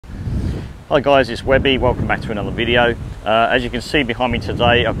Hi guys, it's Webby. Welcome back to another video. As you can see behind me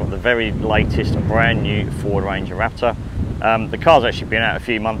today, I've got the very latest and brand new Ford Ranger Raptor. The car's actually been out a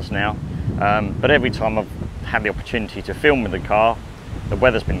few months now, but every time I've had the opportunity to film with the car, the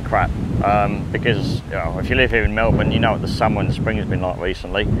weather's been crap. Because if you live here in Melbourne, you know what the summer and the spring has been like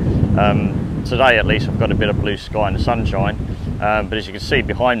recently. Today at least I've got a bit of blue sky and the sunshine, but as you can see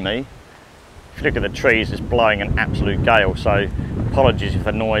behind me, if you look at the trees, it's blowing an absolute gale, so apologies if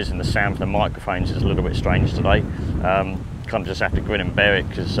the noise and the sound from the microphones is a little bit strange today. Kind of just have to grin and bear it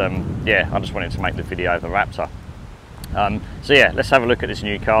because yeah, I just wanted to make the video of the Raptor. So yeah, let's have a look at this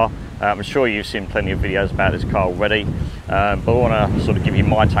new car. I'm sure you've seen plenty of videos about this car already, but I want to sort of give you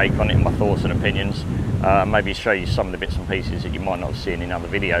my take on it and my thoughts and opinions, maybe show you some of the bits and pieces that you might not have seen in other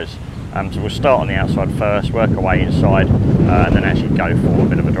videos. So we'll start on the outside first, work our way inside, and then actually go for a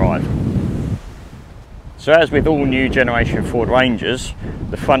bit of a drive. So as with all new generation Ford Rangers,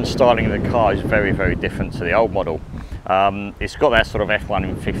 the front styling of the car is very, very different to the old model. It's got that sort of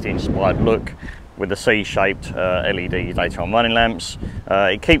F-150 inspired look with the C-shaped LED daytime running lamps.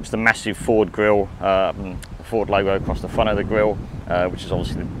 It keeps the massive Ford grille, Ford logo across the front of the grille, which is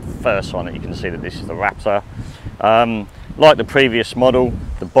obviously the first sign that you can see that this is the Raptor. Like the previous model,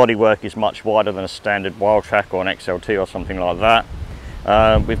 the bodywork is much wider than a standard Wildtrak or an XLT or something like that.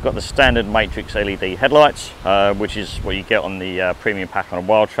 We've got the standard matrix LED headlights, which is what you get on the premium pack on a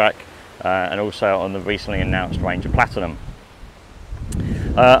Wildtrak, and also on the recently announced Ranger Platinum.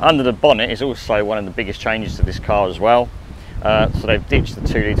 Under the bonnet is also one of the biggest changes to this car as well. So they've ditched the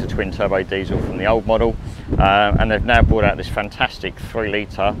 2 litre twin turbo diesel from the old model, and they've now brought out this fantastic 3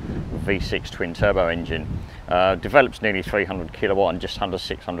 litre V6 twin turbo engine. Develops nearly 300 kilowatt and just under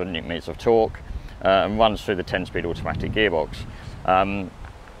 600 newton meters of torque, and runs through the 10-speed automatic gearbox.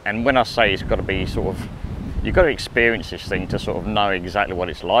 And when I say it's got to be sort of, you've got to experience this thing to sort of know exactly what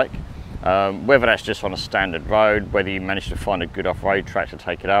it's like. Whether that's just on a standard road, whether you manage to find a good off-road track to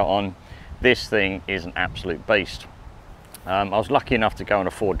take it out on, this thing is an absolute beast. I was lucky enough to go on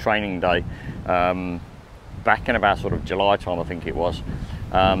a Ford training day back in about sort of July time, I think it was.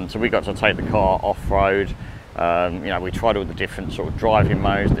 So we got to take the car off-road. You know, we tried all the different sort of driving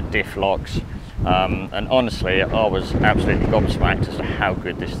modes, the diff locks. And honestly, I was absolutely gobsmacked as to how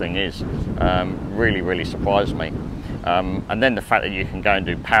good this thing is. Really surprised me. And then the fact that you can go and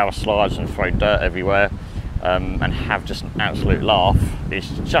do power slides and throw dirt everywhere, and have just an absolute laugh, is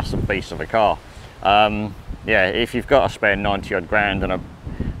just a beast of a car. Yeah, if you've got a spare 90 odd grand and a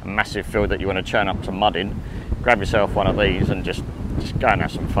massive field that you want to churn up some mud in, grab yourself one of these and just go and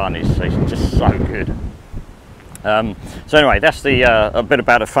have some fun. It's just so good. So anyway, that's the a bit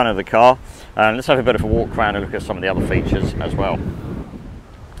about the front of the car. Let's have a bit of a walk around and look at some of the other features as well.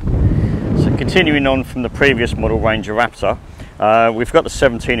 So continuing on from the previous model Ranger Raptor, we've got the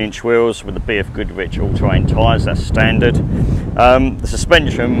 17-inch wheels with the BF Goodrich all-terrain tyres, that's standard. The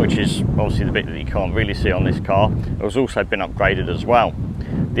suspension, which is obviously the bit that you can't really see on this car, has also been upgraded as well.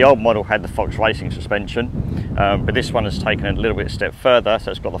 The old model had the Fox Racing suspension, but this one has taken it a little bit step further,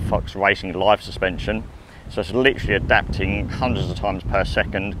 so it's got the Fox Racing Live suspension. So it's literally adapting hundreds of times per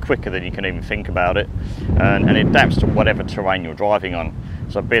second, quicker than you can even think about it, and it adapts to whatever terrain you're driving on.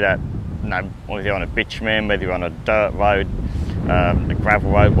 So be that, you know, whether you're on a bitumen, whether you're on a dirt road, a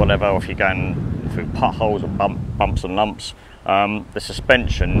gravel road, whatever, or if you're going through potholes or bumps and lumps, the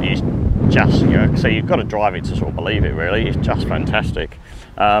suspension is just, you know, so you've got to drive it to sort of believe it really. It's just fantastic.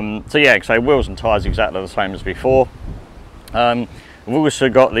 So yeah, so wheels and tyres exactly the same as before. We've also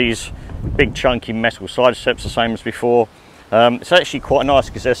got these big chunky metal side steps, the same as before. It's actually quite nice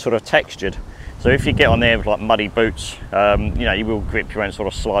because they're sort of textured, so if you get on there with like muddy boots, you know, you will grip your own sort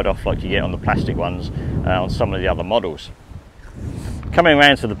of slide off like you get on the plastic ones on some of the other models. Coming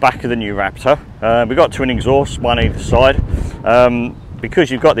around to the back of the new Raptor, we've got twin exhausts, one either side.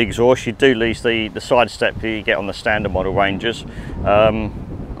 Because you've got the exhaust, you do lose the side step that you get on the standard model Rangers.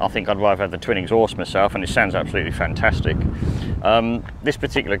 I think I'd rather have the twin exhaust myself, and it sounds absolutely fantastic. This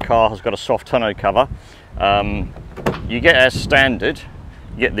particular car has got a soft tonneau cover. You get as standard,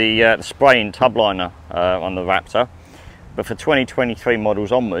 you get the spray-in tub liner on the Raptor, but for 2023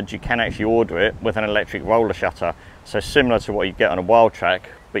 models onwards, you can actually order it with an electric roller shutter. So similar to what you get on a Wildtrak,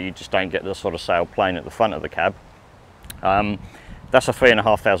 but you just don't get the sort of sail plane at the front of the cab. That's a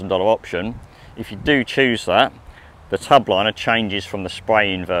 $3,500 option. If you do choose that, the tub liner changes from the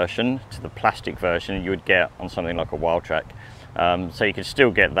spray-in version to the plastic version you would get on something like a Wildtrak. So you can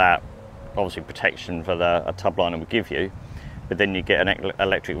still get that, obviously, protection for a tub liner would give you, but then you get an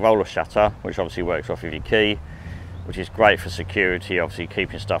electric roller shutter, which obviously works off of your key, which is great for security, obviously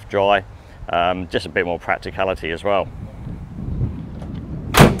keeping stuff dry. Just a bit more practicality as well.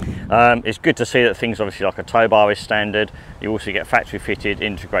 It's good to see that things obviously like a tow bar is standard. You also get factory fitted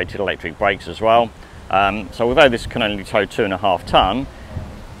integrated electric brakes as well. So although this can only tow 2.5 tonne,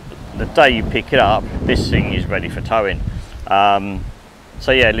 the day you pick it up, this thing is ready for towing.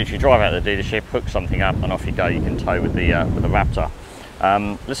 So yeah, literally drive out of the dealership, hook something up, and off you go. You can tow with the Raptor.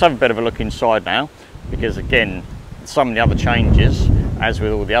 Let's have a bit of a look inside now, because again, some of the other changes, as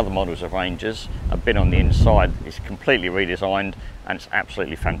with all the other models of Rangers, have been on the inside. It's completely redesigned and it's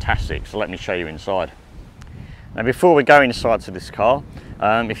absolutely fantastic. So let me show you inside. Now before we go inside to this car,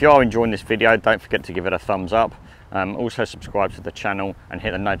 if you are enjoying this video, don't forget to give it a thumbs up. Also subscribe to the channel and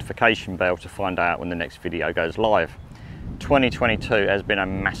hit the notification bell to find out when the next video goes live. 2022 has been a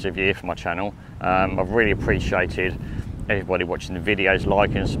massive year for my channel. I've really appreciated everybody watching the videos,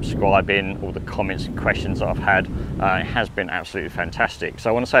 liking, subscribing, all the comments and questions that I've had. It has been absolutely fantastic. So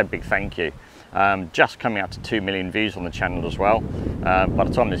I want to say a big thank you. Just coming up to 2 million views on the channel as well. By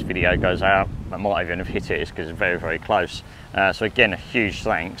the time this video goes out, I might even have hit it, because it's very, very close. So again, a huge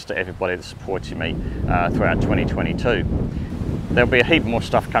thanks to everybody that supported me throughout 2022. There'll be a heap more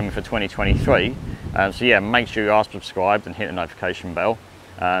stuff coming for 2023. So yeah, make sure you are subscribed and hit the notification bell,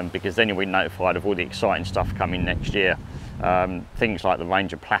 because then you'll be notified of all the exciting stuff coming next year. Things like the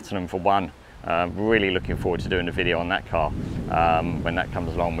Ranger Platinum for one. Really looking forward to doing a video on that car when that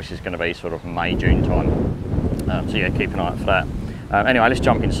comes along, which is going to be sort of May, June time. So yeah, keep an eye out for that. Anyway, let's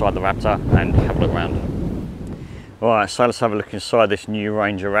jump inside the Raptor and have a look around. Alright, so let's have a look inside this new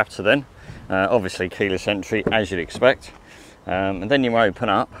Ranger Raptor then. Obviously keyless entry, as you'd expect. And then you open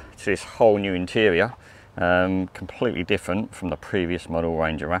up to this whole new interior, completely different from the previous model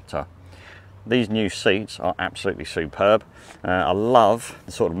Ranger Raptor. These new seats are absolutely superb. I love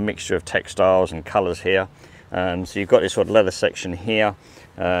the sort of mixture of textiles and colours here. So you've got this sort of leather section here,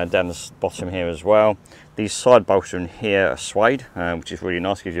 down the bottom here as well. These side bolsters in here are suede, which is really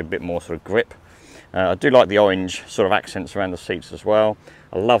nice, gives you a bit more sort of grip. I do like the orange sort of accents around the seats as well.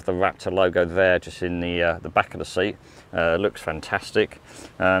 I love the Raptor logo there, just in the back of the seat. Looks fantastic.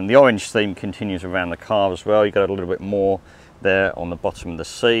 The orange theme continues around the car as well. You've got a little bit more there on the bottom of the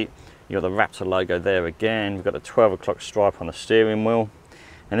seat. You've got the Raptor logo there again. We've got the 12 o'clock stripe on the steering wheel.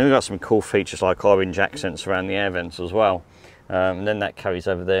 And then we've got some cool features like orange accents around the air vents as well. And then that carries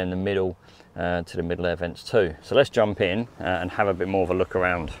over there in the middle to the middle air vents too. So let's jump in and have a bit more of a look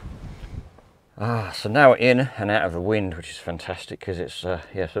around. So now we're in and out of the wind, which is fantastic, because it's yeah,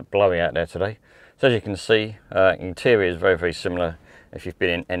 it's a bit blowy out there today. So as you can see, interior is very, very similar if you've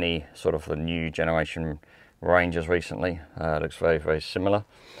been in any sort of the new generation Rangers recently. Looks very, very similar.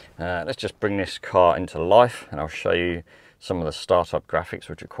 Let's just bring this car into life and I'll show you some of the startup graphics,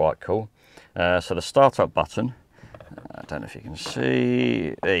 which are quite cool. So the startup button, I don't know if you can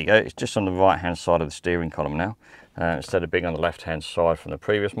see, there you go, it's just on the right hand side of the steering column now, instead of being on the left hand side from the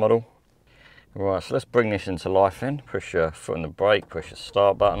previous model. Right, so let's bring this into life then. Push your foot on the brake, push the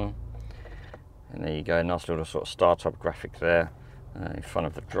start button, and there you go, nice little sort of startup graphic there in front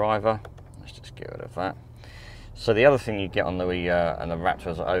of the driver. Let's just get rid of that. So the other thing you get on the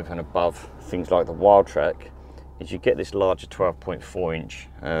Raptors over and above things like the Wildtrak is you get this larger 12.4 inch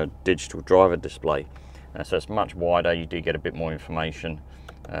digital driver display. So it's much wider, you do get a bit more information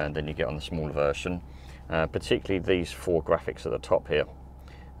than you get on the smaller version. Particularly these four graphics at the top here.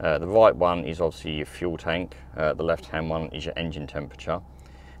 The right one is obviously your fuel tank, the left hand one is your engine temperature.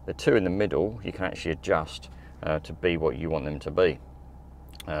 The two in the middle you can actually adjust to be what you want them to be.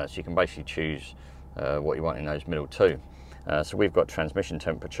 So you can basically choose what you want in those middle two. So we've got transmission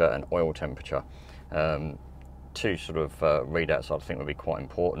temperature and oil temperature. Two sort of readouts I think would be quite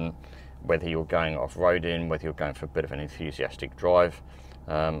important, whether you're going off-roading, whether you're going for a bit of an enthusiastic drive.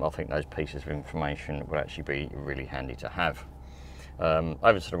 I think those pieces of information would actually be really handy to have.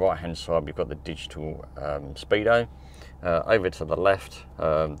 Over to the right hand side we've got the digital speedo. Over to the left,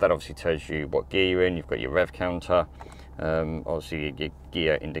 that obviously tells you what gear you're in. You've got your rev counter, obviously your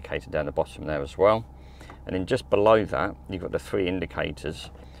gear indicator down the bottom there as well. And then just below that you've got the three indicators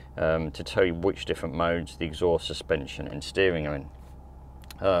to tell you which different modes the exhaust, suspension and steering are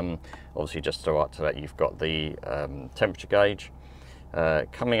in. Obviously just to the right to that you've got the temperature gauge.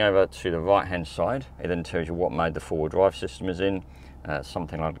 Coming over to the right hand side, it then tells you what mode the four-wheel drive system is in,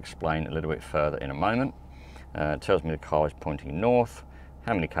 something I'll explain a little bit further in a moment. It tells me the car is pointing north,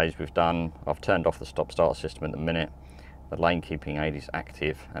 how many Ks we've done. I've turned off the stop start system at the minute, the lane keeping aid is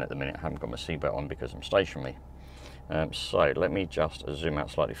active, and at the minute I haven't got my seatbelt on because I'm stationary. So let me just zoom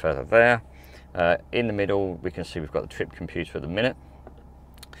out slightly further there. In the middle we can see we've got the trip computer at the minute,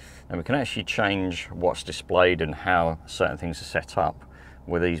 and we can actually change what's displayed and how certain things are set up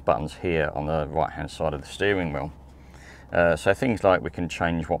with these buttons here on the right hand side of the steering wheel. So things like we can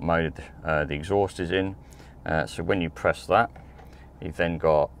change what mode the exhaust is in. So when you press that, you've then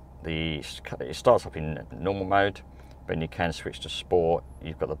got it starts up in normal mode, but you can switch to sport.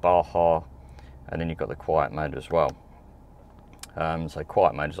 You've got the Baja, and then you've got the quiet mode as well. So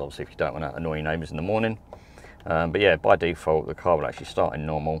quiet mode is obviously if you don't want to annoy your neighbours in the morning. But yeah, by default the car will actually start in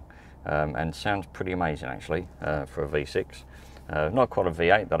normal, and sounds pretty amazing actually for a V6. Not quite a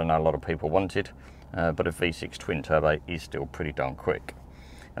V8 that I know a lot of people wanted, but a V6 twin turbo is still pretty darn quick.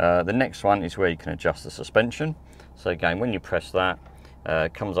 The next one is where you can adjust the suspension. So again, when you press that,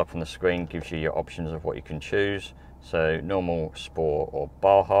 it comes up on the screen, gives you your options of what you can choose. So normal, sport, or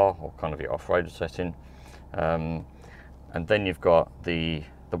Baja, or kind of your off-road setting. And then you've got the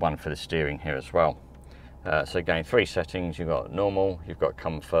one for the steering here as well. So again, 3 settings. You've got normal, you've got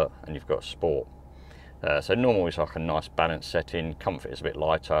comfort, and you've got sport. So normal is like a nice balanced setting, comfort is a bit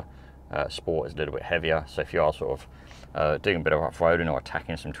lighter, sport is a little bit heavier. So if you are sort of doing a bit of off-roading or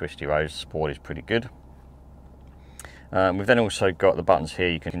attacking some twisty roads, sport is pretty good. We've then also got the buttons here.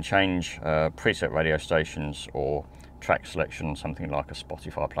 You can change preset radio stations or track selection, something like a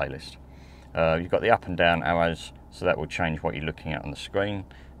Spotify playlist. You've got the up and down arrows, so that will change what you're looking at on the screen.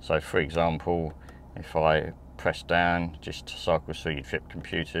 So for example, if I press down, just cycles through your trip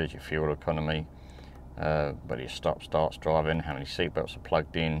computers, your fuel economy, whether your starts driving, how many seatbelts are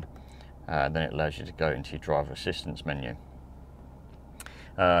plugged in. Then it allows you to go into your driver assistance menu.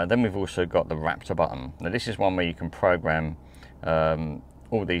 Then we've also got the Raptor button. Now this is one where you can program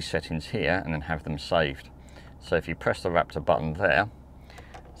all these settings here and then have them saved. So if you press the Raptor button there,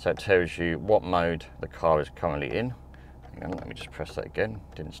 so it tells you what mode the car is currently in. Hang on, let me just press that again,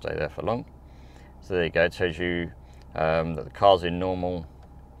 didn't stay there for long. So there you go, it tells you that the car's in normal,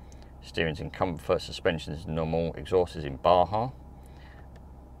 steering's in comfort, suspension is normal, exhaust is in Baja.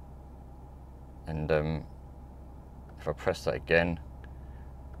 And if I press that again,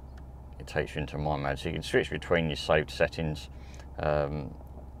 it takes you into my mode, so you can switch between your saved settings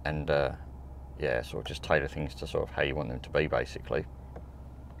yeah, sort of just tailor things to sort of how you want them to be basically.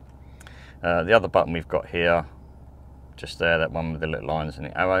 The other button we've got here, just there, that one with the little lines and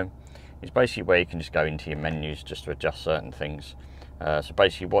the arrow, is basically where you can just go into your menus just to adjust certain things. So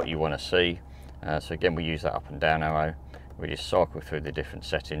basically what you want to see, so again we use that up and down arrow, we just cycle through the different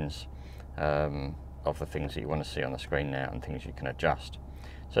settings of the things that you want to see on the screen now and things you can adjust.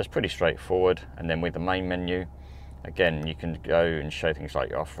 So it's pretty straightforward. And then with the main menu, again, you can go and show things like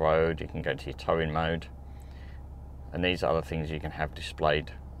your off-road, you can go to your towing mode, and these are other things you can have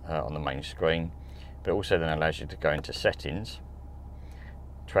displayed on the main screen, but also then allows you to go into settings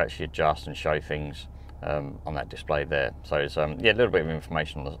to actually adjust and show things on that display there. So it's yeah, a little bit of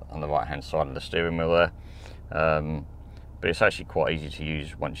information on the right hand side of the steering wheel there, but it's actually quite easy to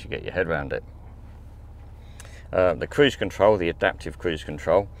use once you get your head around it. The cruise control, the adaptive cruise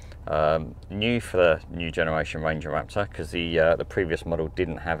control, new for the new generation Ranger Raptor, because the previous model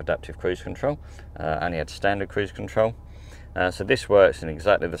didn't have adaptive cruise control, only had standard cruise control. So this works in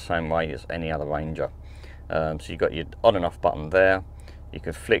exactly the same way as any other Ranger. So you've got your on and off button there. You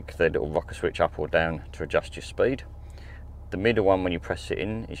can flick the little rocker switch up or down to adjust your speed. The middle one, when you press it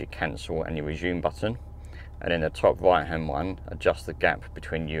in, is your cancel and your resume button. And then the top right hand one adjusts the gap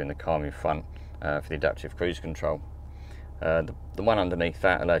between you and the car in front for the adaptive cruise control. The one underneath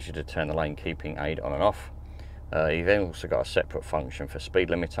that allows you to turn the lane keeping aid on and off. You've then also got a separate function for speed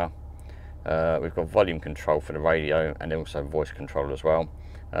limiter. We've got volume control for the radio and also voice control as well.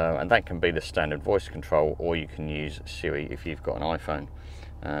 And that can be the standard voice control, or you can use Siri if you've got an iPhone,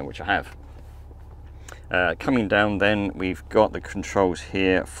 which I have. Coming down then, we've got the controls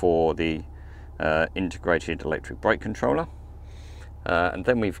here for the integrated electric brake controller. And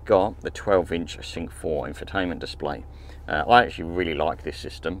then we've got the 12-inch Sync 4 infotainment display. I actually really like this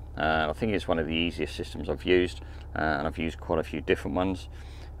system. I think it's one of the easiest systems I've used, and I've used quite a few different ones.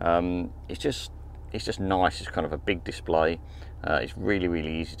 It's just nice. It's kind of a big display. It's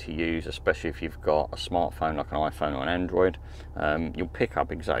really easy to use, especially if you've got a smartphone like an iPhone or an Android. You'll pick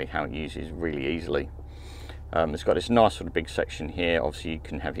up exactly how it uses really easily. It's got this nice sort of big section here. Obviously you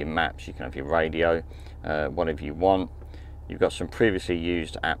can have your maps, you can have your radio, whatever you want. You've got some previously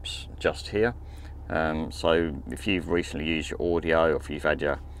used apps just here. So if you've recently used your audio, or if you've had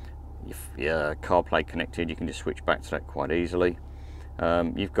your CarPlay connected, you can just switch back to that quite easily.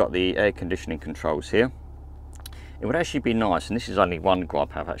 You've got the air conditioning controls here. It would actually be nice, and this is only one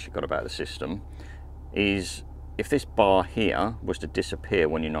gripe I've actually got about the system, is if this bar here was to disappear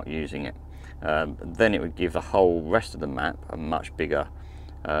when you're not using it, then it would give the whole rest of the map a much bigger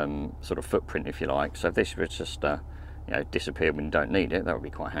sort of footprint, if you like. So if this was just you know, disappear when you don't need it, that would be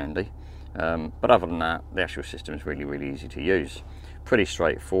quite handy. But other than that, the actual system is really easy to use. Pretty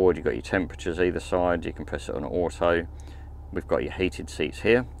straightforward. You've got your temperatures either side, you can press it on auto. We've got your heated seats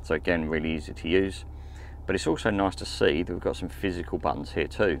here, so again, really easy to use. But it's also nice to see that we've got some physical buttons here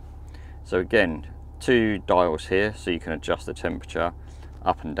too. So again, 2 dials here, so you can adjust the temperature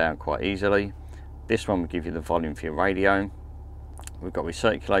up and down quite easily. This one will give you the volume for your radio. We've got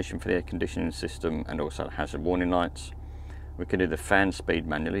recirculation for the air conditioning system and also hazard warning lights. We can do the fan speed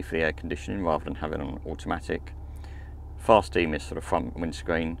manually for the air conditioning rather than having it on automatic. Fast demist for the front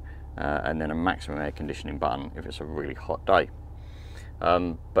windscreen, and then a maximum air conditioning button if it's a really hot day.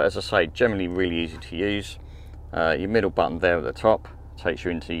 But as I say, generally really easy to use. Your middle button there at the top takes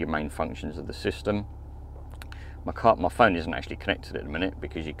you into your main functions of the system. My phone isn't actually connected at the minute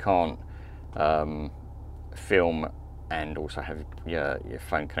because you can't film and also have your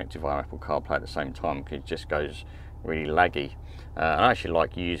phone connected via Apple CarPlay at the same time, because it just goes really laggy. I actually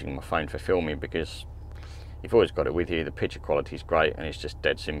like using my phone for filming because you've always got it with you, the picture quality is great and it's just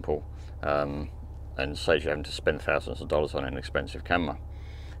dead simple, and saves you having to spend thousands of dollars on an expensive camera.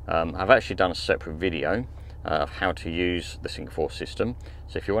 I've actually done a separate video of how to use the Sync 4 system,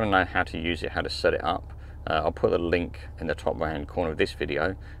 so if you want to know how to use it, how to set it up, I'll put a link in the top right hand corner of this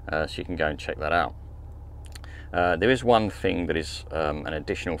video, so you can go and check that out. There is one thing that is an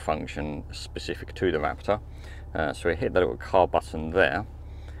additional function specific to the Raptor. So we hit the little car button there,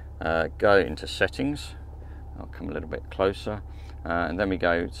 go into settings, I'll come a little bit closer, and then we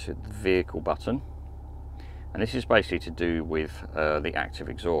go to the vehicle button, and this is basically to do with the active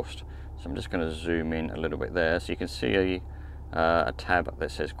exhaust. So I'm just going to zoom in a little bit there so you can see a tab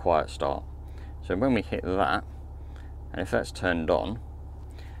that says quiet start. So when we hit that, and if that's turned on,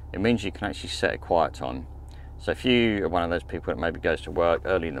 it means you can actually set a quiet time. So if you are one of those people that maybe goes to work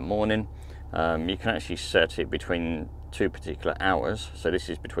early in the morning, you can actually set it between 2 particular hours. So this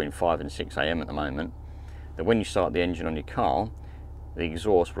is between 5 and 6 AM at the moment. That when you start the engine on your car, the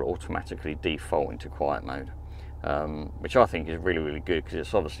exhaust will automatically default into quiet mode, which I think is really good, because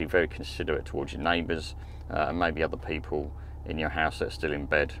it's obviously very considerate towards your neighbours and maybe other people in your house that are still in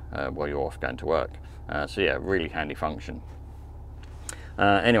bed while you're off going to work. So yeah, really handy function.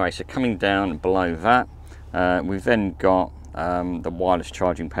 Anyway, so coming down below that, we've then got the wireless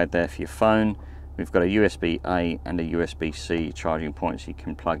charging pad there for your phone. We've got a USB-A and a USB-C charging point, so you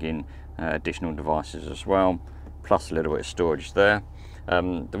can plug in additional devices as well, plus a little bit of storage there.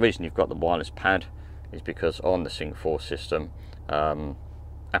 The reason you've got the wireless pad is because on the Sync 4 system,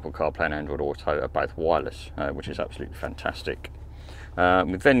 Apple CarPlay and Android Auto are both wireless, which is absolutely fantastic.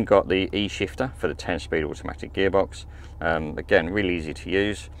 We've then got the E-shifter for the 10-speed automatic gearbox. Again, really easy to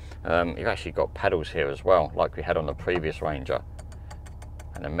use. You've actually got pedals here as well, like we had on the previous Ranger,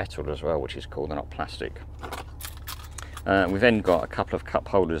 and a metal as well, which is cool, they're not plastic. We've then got a couple of cup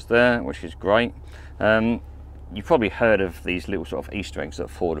holders there, which is great. You've probably heard of these little sort of Easter eggs that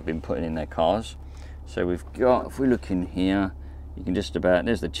Ford have been putting in their cars. So we've got, if we look in here, you can just about,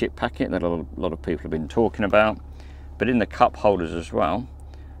 there's the chip packet that a lot of people have been talking about, but in the cup holders as well,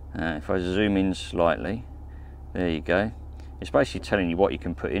 if I zoom in slightly, there you go, it's basically telling you what you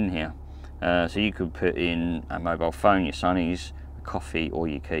can put in here. So you could put in a mobile phone, your sunnies, a coffee, or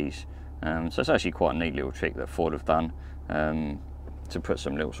your keys. So it's actually quite a neat little trick that Ford have done to put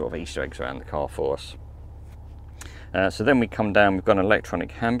some little sort of Easter eggs around the car for us. So then we come down, we've got an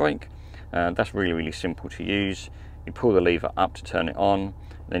electronic handbrake. That's really simple to use. You pull the lever up to turn it on,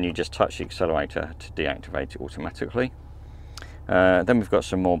 then you just touch the accelerator to deactivate it automatically. Then we've got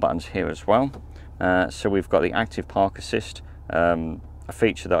some more buttons here as well. So we've got the active park assist, a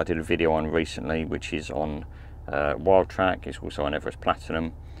feature that I did a video on recently, which is on Wild Track. It's also on Everest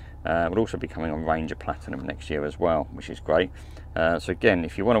Platinum. Will also be coming on Ranger Platinum next year as well, which is great. So again,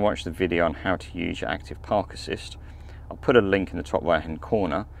 if you want to watch the video on how to use your active park assist, I'll put a link in the top right hand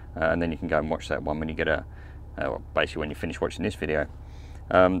corner, and then you can go and watch that one when you get basically when you finish watching this video.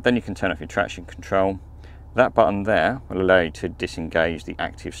 Then you can turn off your traction control. That button there will allow you to disengage the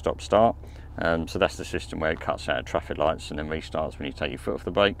active stop start. So that's the system where it cuts out traffic lights and then restarts when you take your foot off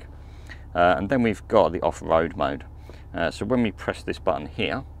the brake. And then we've got the off-road mode. So when we press this button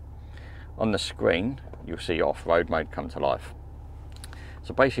here, on the screen you'll see your off-road mode come to life.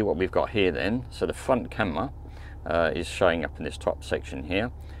 So basically what we've got here then, so the front camera is showing up in this top section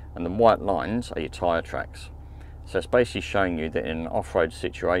here, and the white lines are your tyre tracks. So it's basically showing you that in an off-road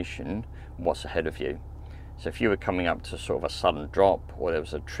situation, what's ahead of you. So if you were coming up to sort of a sudden drop, or there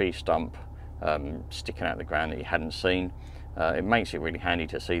was a tree stump sticking out of the ground that you hadn't seen, it makes it really handy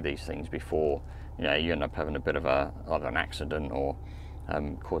to see these things before you end up having a bit of either an accident or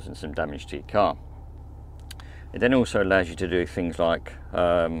causing some damage to your car. It then also allows you to do things like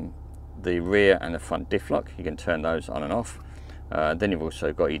the rear and the front diff lock. You can turn those on and off. Then you've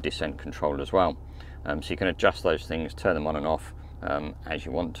also got your descent control as well. So you can adjust those things, turn them on and off as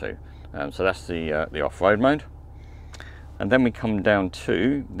you want to. So that's the off-road mode. And then we come down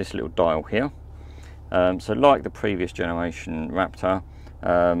to this little dial here. So like the previous generation Raptor,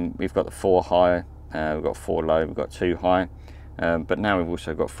 we've got the 4 high, we've got 4 low, we've got 2 high, but now we've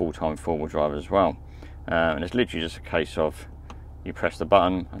also got full-time four-wheel drive as well. And it's literally just a case of you press the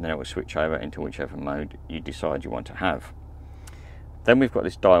button and then it will switch over into whichever mode you decide you want to have. Then we've got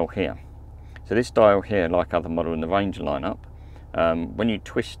this dial here. So this dial here, like other model in the Ranger lineup, when you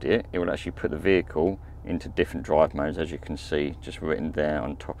twist it, it will actually put the vehicle into different drive modes, as you can see just written there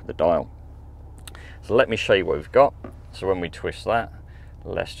on top of the dial. So let me show you what we've got. So when we twist that,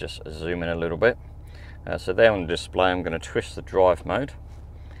 let's just zoom in a little bit. So there on the display, I'm going to twist the drive mode.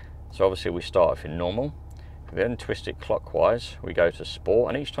 So obviously we start off in normal. If we then twist it clockwise, we go to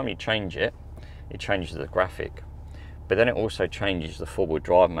sport, and each time you change it, it changes the graphic. But then it also changes the four-wheel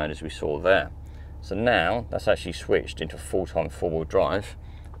drive mode, as we saw there. So now that's actually switched into full-time four-wheel drive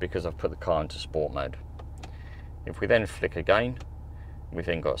because I've put the car into sport mode. If we then flick again, we've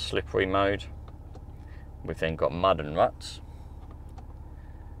then got slippery mode, we've then got mud and ruts.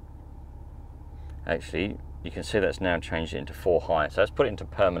 Actually, you can see that's now changed it into 4 high. So let's put it into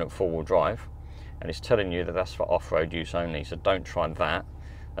permanent four-wheel drive, and it's telling you that that's for off-road use only. So don't try that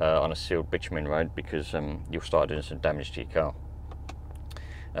on a sealed bitumen road, because you'll start doing some damage to your car.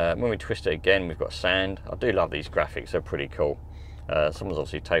 When we twist it again, we've got sand. I do love these graphics, they're pretty cool. Someone's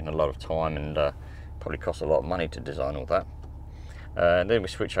obviously taken a lot of time and probably cost a lot of money to design all that. And then we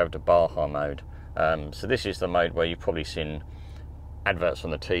switch over to Baja mode. So this is the mode where you've probably seen adverts on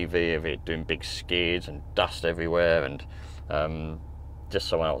the TV of it doing big skids and dust everywhere, and just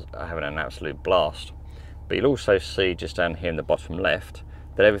someone else having an absolute blast. But you'll also see just down here in the bottom left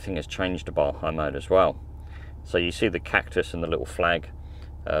that everything has changed to Baja mode as well. So you see the cactus and the little flag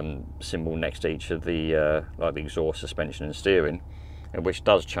symbol next to each of the like the exhaust, suspension and steering, which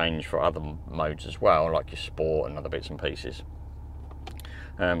does change for other modes as well, like your sport and other bits and pieces.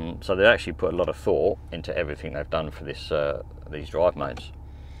 So they actually put a lot of thought into everything they've done for this these drive modes.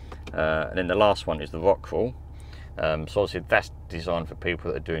 And then the last one is the rock crawl. So obviously that's designed for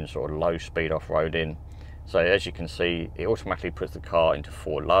people that are doing sort of low speed off-roading. So as you can see, it automatically puts the car into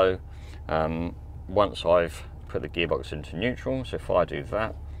 4 low. Once I've put the gearbox into neutral, so if I do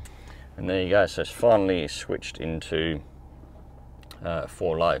that, and there you go, so it's finally switched into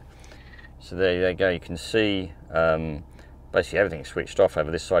 4 low. So there you go, you can see basically everything's switched off.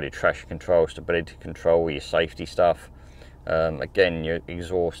 Over this side, your traction control, stability control, your safety stuff, again your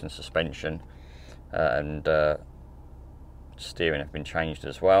exhaust and suspension and steering have been changed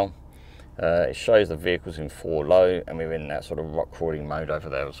as well. It shows the vehicle's in 4 low, and we're in that sort of rock crawling mode over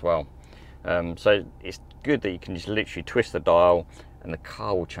there as well. So it's good that you can just literally twist the dial and the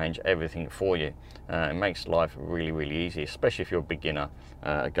car will change everything for you. It makes life really, really easy, especially if you're a beginner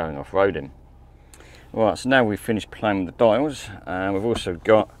going off-roading. Right, so now we've finished playing with the dials, and we've also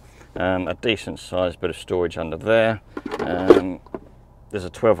got a decent sized bit of storage under there. There's a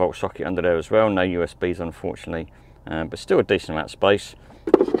 12-volt socket under there as well, no USBs unfortunately, but still a decent amount of space.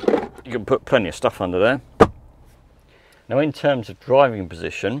 You can put plenty of stuff under there. Now in terms of driving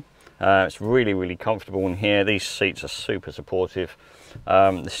position, it's really, really comfortable in here. These seats are super supportive.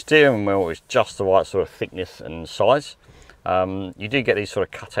 The steering wheel is just the right sort of thickness and size. You do get these sort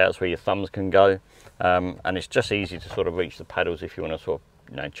of cutouts where your thumbs can go, and it's just easy to sort of reach the pedals if you want to sort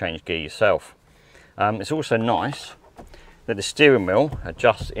of change gear yourself. It's also nice that the steering wheel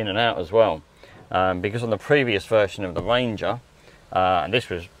adjusts in and out as well, because on the previous version of the Ranger, and this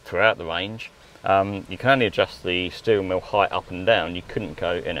was throughout the range, you can only adjust the steering wheel height up and down. You couldn't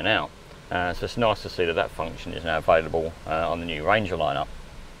go in and out. So it's nice to see that that function is now available on the new Ranger lineup.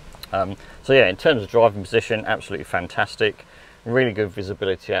 So yeah, in terms of driving position, absolutely fantastic. Really good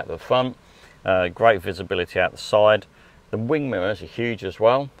visibility out the front, great visibility out the side. The wing mirrors are huge as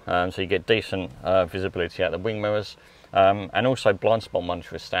well, so you get decent visibility out the wing mirrors, and also blind spot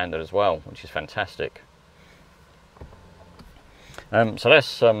monitor is standard as well, which is fantastic. So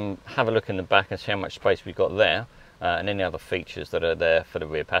let's have a look in the back and see how much space we've got there, and any other features that are there for the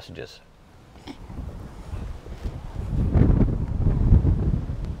rear passengers.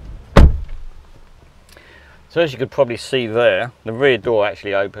 So as you could probably see there, the rear door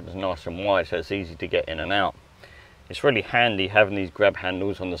actually opens nice and wide, so it's easy to get in and out. It's really handy having these grab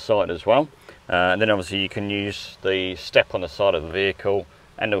handles on the side as well, and then obviously you can use the step on the side of the vehicle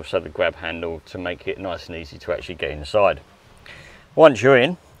and also the grab handle to make it nice and easy to actually get inside. Once you're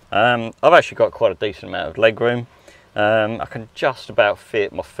in, I've actually got quite a decent amount of leg room. I can just about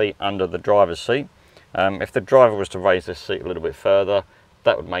fit my feet under the driver's seat. If the driver was to raise this seat a little bit further,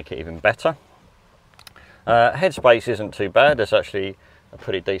 that would make it even better. Headspace isn't too bad. There's actually a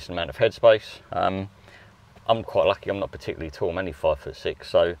pretty decent amount of headspace. I'm quite lucky, I'm not particularly tall, I'm only 5'6",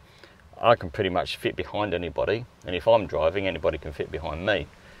 so I can pretty much fit behind anybody, and if I'm driving, anybody can fit behind me,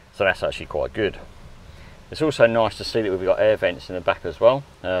 so that's actually quite good. It's also nice to see that we've got air vents in the back as well,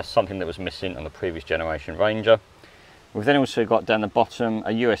 something that was missing on the previous generation Ranger. We've then also got down the bottom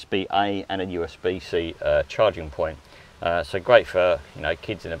a USB-A and a USB-C charging point, so great for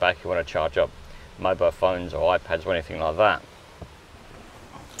kids in the back who want to charge up mobile phones or iPads or anything like that.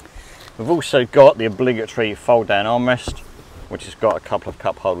 We've also got the obligatory fold down armrest, which has got a couple of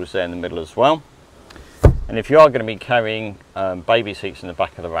cup holders there in the middle as well. And if you are going to be carrying baby seats in the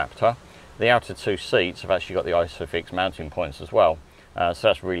back of the Raptor, the outer two seats have actually got the ISOFIX mounting points as well, so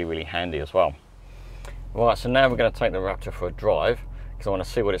that's really handy as well. Right, so now we're going to take the Raptor for a drive, because I want to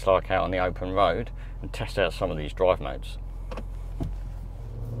see what it's like out on the open road and test out some of these drive modes.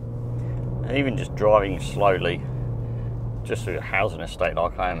 And even just driving slowly just through a housing estate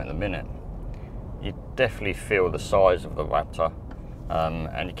like I am at the minute, you definitely feel the size of the Raptor,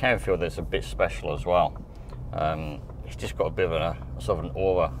 and you can feel that it's a bit special as well. It's just got a bit of a sort of an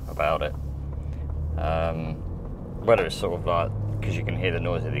aura about it, whether it's sort of like because you can hear the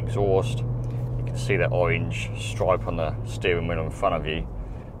noise of the exhaust, you can see that orange stripe on the steering wheel in front of you,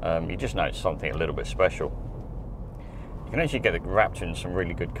 you just know it's something a little bit special. You can actually get the Raptor in some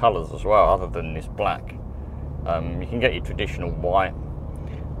really good colours as well, other than this black. You can get your traditional white.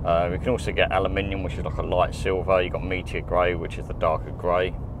 You can also get aluminium, which is like a light silver. You've got meteor grey, which is the darker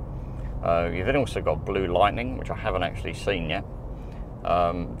grey. You've then also got blue lightning, which I haven't actually seen yet.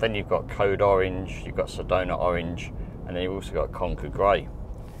 Then you've got code orange, you've got Sedona orange, and then you've also got Concord grey.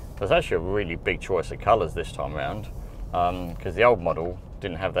 There's actually a really big choice of colours this time around, because the old model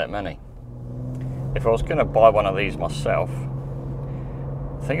didn't have that many. If I was going to buy one of these myself,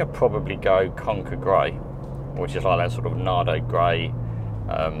 I think I'd probably go Concord grey, which is like that sort of Nardo grey,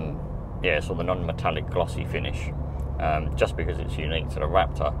 yeah, sort of non-metallic glossy finish, just because it's unique to the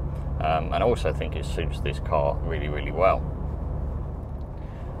Raptor, and I also think it suits this car really well.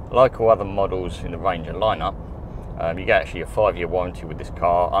 Like all other models in the Ranger lineup, you get actually a 5-year warranty with this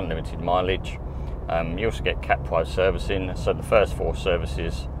car, unlimited mileage. You also get cap price servicing, so the first 4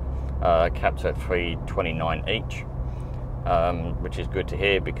 services capped at $329 each, which is good to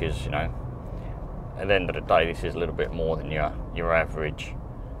hear, because at the end of the day, this is a little bit more than your average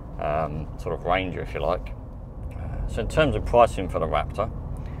sort of Ranger, if you like. So in terms of pricing for the Raptor,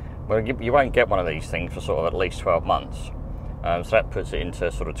 well, you won't get one of these things for sort of at least 12 months. So that puts it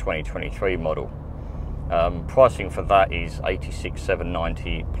into sort of 2023 model. Pricing for that is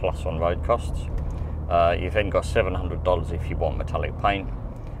 $86,790 plus on road costs. You've then got $700 if you want metallic paint,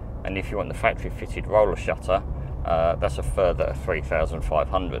 and if you want the factory fitted roller shutter, that's a further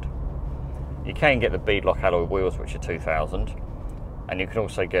 $3,500. You can get the beadlock alloy wheels, which are $2,000, and you can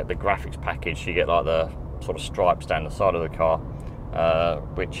also get the graphics package. You get like the sort of stripes down the side of the car,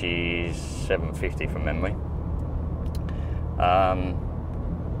 which is $750 from memory.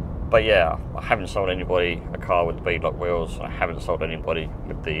 But yeah, I haven't sold anybody a car with the beadlock wheels, and I haven't sold anybody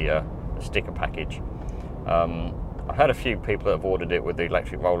with the sticker package. I've had a few people that have ordered it with the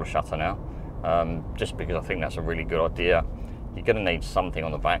electric roller shutter now, just because I think that's a really good idea. You're going to need something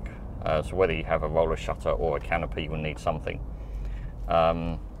on the back. So whether you have a roller shutter or a canopy, you will need something.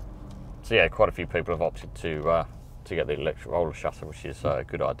 So yeah, quite a few people have opted to get the electric roller shutter, which is a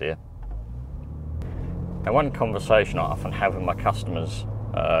good idea. Now, one conversation I often have with my customers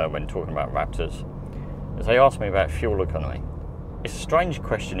when talking about Raptors is they ask me about fuel economy. It's a strange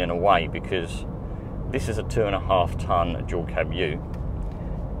question in a way, because this is a 2.5 ton dual cab U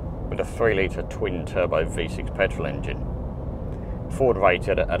with a 3 litre twin turbo V6 petrol engine. Ford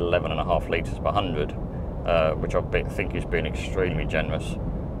rated at 11.5 litres per 100, which I think is being extremely generous,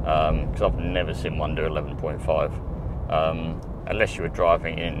 because I've never seen one do 11.5, unless you were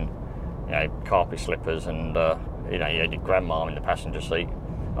driving in carpet slippers and you had your grandma in the passenger seat.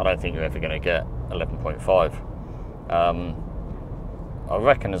 I don't think you're ever going to get 11.5. I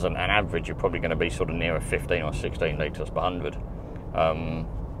reckon as an average you're probably going to be sort of near a 15 or 16 litres per 100, and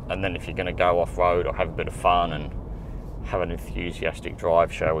then if you're going to go off-road or have a bit of fun and have an enthusiastic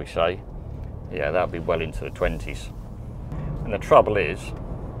drive, shall we say, yeah, that'll be well into the 20s. And the trouble is,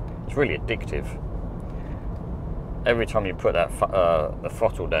 it's really addictive. Every time you put that the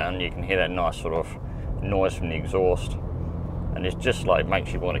throttle down, you can hear that nice sort of noise from the exhaust, and it's just like, it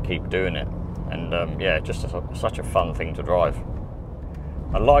makes you want to keep doing it. And yeah, just such a fun thing to drive.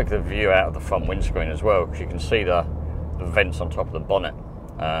 I like the view out of the front windscreen as well, because you can see the the vents on top of the bonnet,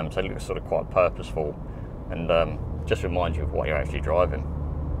 so it looks sort of quite purposeful, and just reminds you of what you're actually driving.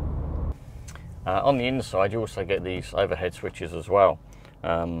 On the inside, you also get these overhead switches as well,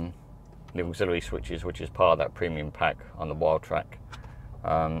 the auxiliary switches, which is part of that premium pack on the Wild Track,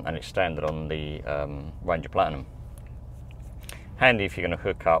 and it's standard on the Ranger Platinum. Handy if you're going to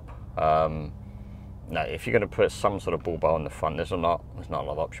hook up. No, if you're going to put some sort of bull bar on the front, there's not a lot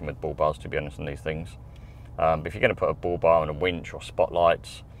of option with bull bars, to be honest, on these things. But if you're going to put a bull bar on a winch or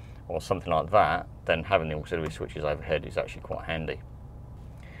spotlights or something like that, then having the auxiliary switches overhead is actually quite handy.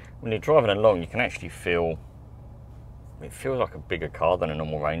 When you're driving along, you can actually feel, it feels like a bigger car than a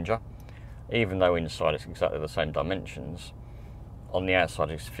normal Ranger. Even though inside it's exactly the same dimensions, on the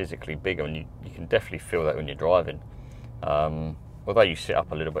outside it's physically bigger, and you can definitely feel that when you're driving. Although you sit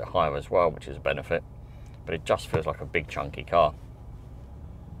up a little bit higher as well, which is a benefit, but it just feels like a big chunky car.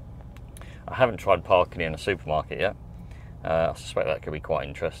 I haven't tried parking in a supermarket yet. I suspect that could be quite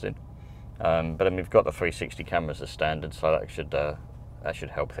interesting. But then we've got the 360 cameras as standard, so that should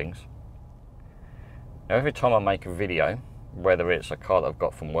help things. Now, every time I make a video, whether it's a car that I've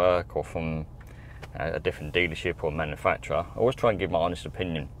got from work or from a different dealership or manufacturer, I always try and give my honest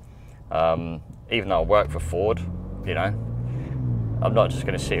opinion. Even though I work for Ford, you know, I'm not just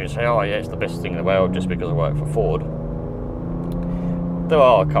going to sit here and say, oh yeah, it's the best thing in the world just because I work for Ford. There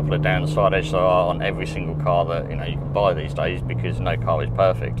are a couple of downside edges on every single car that you can buy these days, because no car is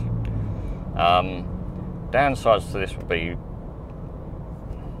perfect. Downsides to this would be,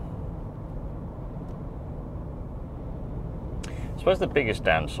 I suppose the biggest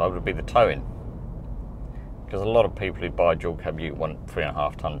downside would be the towing, because a lot of people who buy dual cab ute want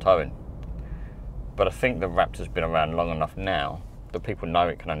 3.5 ton towing. But I think the Raptor's been around long enough now that people know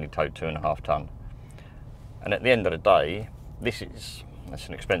it can only tow 2.5 ton. And at the end of the day, that's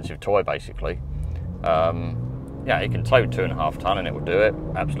an expensive toy basically. Yeah, it can tow 2.5 ton and it will do it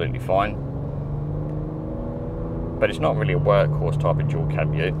absolutely fine. But it's not really a workhorse type of dual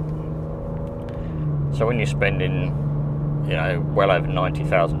cab ute. So when you're spending, well over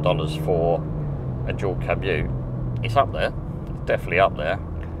 $90,000 for a dual cab ute, it's up there. It's definitely up there.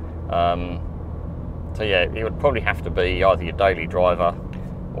 So yeah, it would probably have to be either your daily driver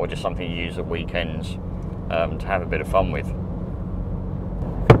or just something you use at weekends to have a bit of fun with.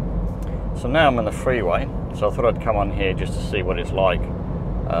 So now I'm on the freeway, so I thought I'd come on here just to see what it's like,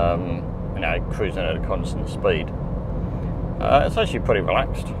 cruising at a constant speed. It's actually pretty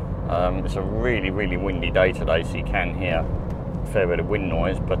relaxed. It's a really, really windy day today, so you can hear a fair bit of wind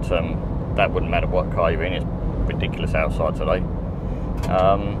noise, but that wouldn't matter what car you're in. It's ridiculous outside today.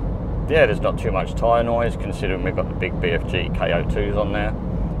 Yeah, there's not too much tyre noise, considering we've got the big BFG KO2s on there,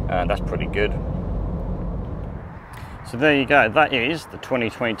 and that's pretty good. So there you go, that is the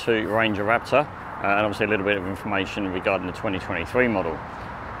 2022 Ranger Raptor, and obviously a little bit of information regarding the 2023 model.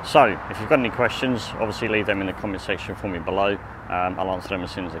 So if you've got any questions, obviously leave them in the comment section for me below. I'll answer them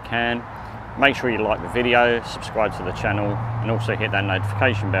as soon as I can. Make sure you like the video, subscribe to the channel, and also hit that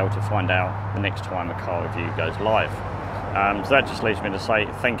notification bell to find out the next time a car review goes live. So that just leaves me to say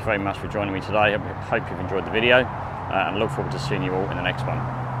thank you very much for joining me today. I hope you've enjoyed the video, and I look forward to seeing you all in the next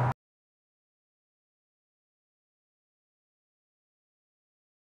one.